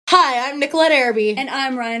Hi, I'm Nicolette Araby. And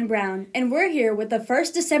I'm Ryan Brown, and we're here with the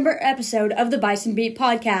first December episode of the Bison Beat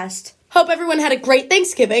podcast. Hope everyone had a great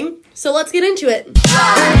Thanksgiving, so let's get into it.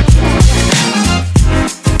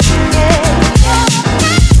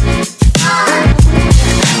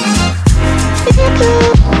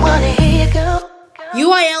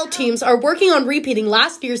 UIL teams are working on repeating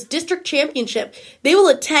last year's district championship. They will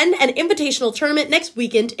attend an invitational tournament next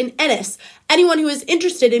weekend in Ennis. Anyone who is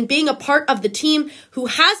interested in being a part of the team who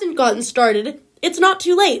hasn't gotten started, it's not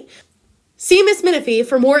too late. See Miss Minifee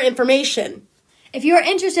for more information. If you are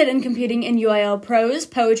interested in competing in UIL prose,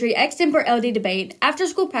 poetry, extemp, or LD debate,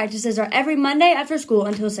 after-school practices are every Monday after school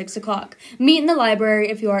until 6 o'clock. Meet in the library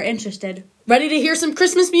if you are interested. Ready to hear some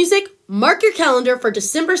Christmas music? Mark your calendar for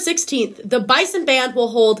December 16th. The Bison Band will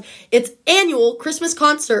hold its annual Christmas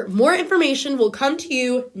concert. More information will come to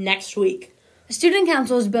you next week. Student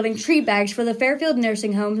Council is building tree bags for the Fairfield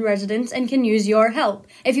Nursing Home residents and can use your help.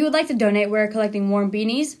 If you would like to donate, we're collecting warm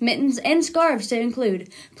beanies, mittens, and scarves to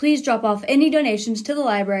include. Please drop off any donations to the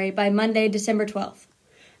library by Monday, December 12th.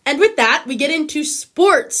 And with that, we get into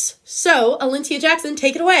sports. So, Alyncia Jackson,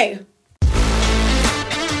 take it away.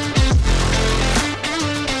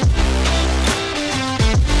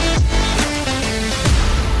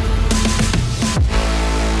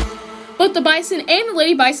 Both the Bison and the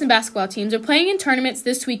Lady Bison basketball teams are playing in tournaments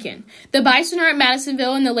this weekend. The Bison are at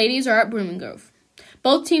Madisonville and the ladies are at Blooming Grove.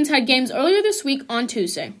 Both teams had games earlier this week on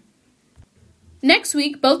Tuesday. Next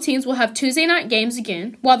week, both teams will have Tuesday night games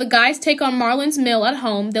again, while the guys take on Marlin's Mill at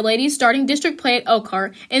home, the ladies starting district play at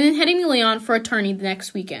Elkhart, and then heading to Leon for a tourney the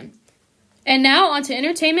next weekend. And now, on to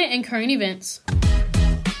entertainment and current events.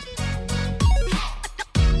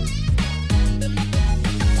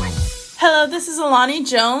 Hello, this is Alani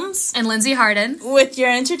Jones and Lindsay Harden with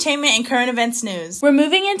your entertainment and current events news. We're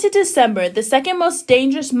moving into December, the second most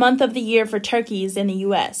dangerous month of the year for turkeys in the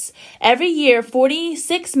U.S. Every year,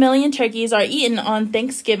 46 million turkeys are eaten on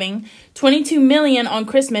Thanksgiving, 22 million on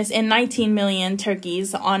Christmas, and 19 million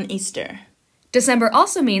turkeys on Easter. December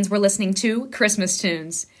also means we're listening to Christmas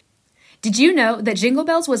tunes. Did you know that Jingle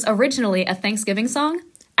Bells was originally a Thanksgiving song?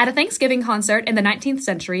 At a Thanksgiving concert in the 19th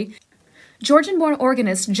century, Georgian-born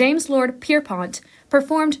organist James Lord Pierpont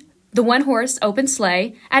performed the one-horse open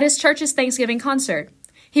sleigh at his church's Thanksgiving concert.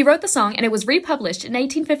 He wrote the song and it was republished in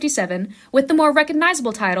 1857 with the more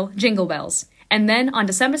recognizable title Jingle Bells. And then on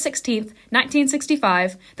December 16th,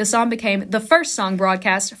 1965, the song became the first song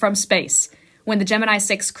broadcast from space, when the Gemini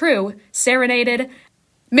 6 crew serenaded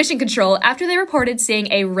Mission Control after they reported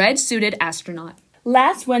seeing a red-suited astronaut.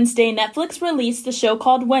 Last Wednesday, Netflix released a show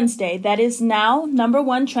called Wednesday that is now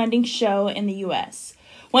 #1 trending show in the U.S.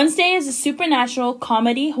 Wednesday is a supernatural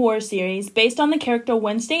comedy horror series based on the character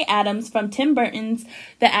Wednesday Addams from Tim Burton's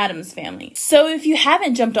The Addams Family. So if you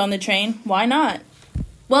haven't jumped on the train, why not?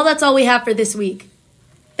 Well, that's all we have for this week.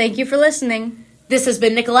 Thank you for listening. This has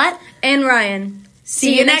been Nicolette and Ryan.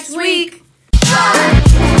 See you next week.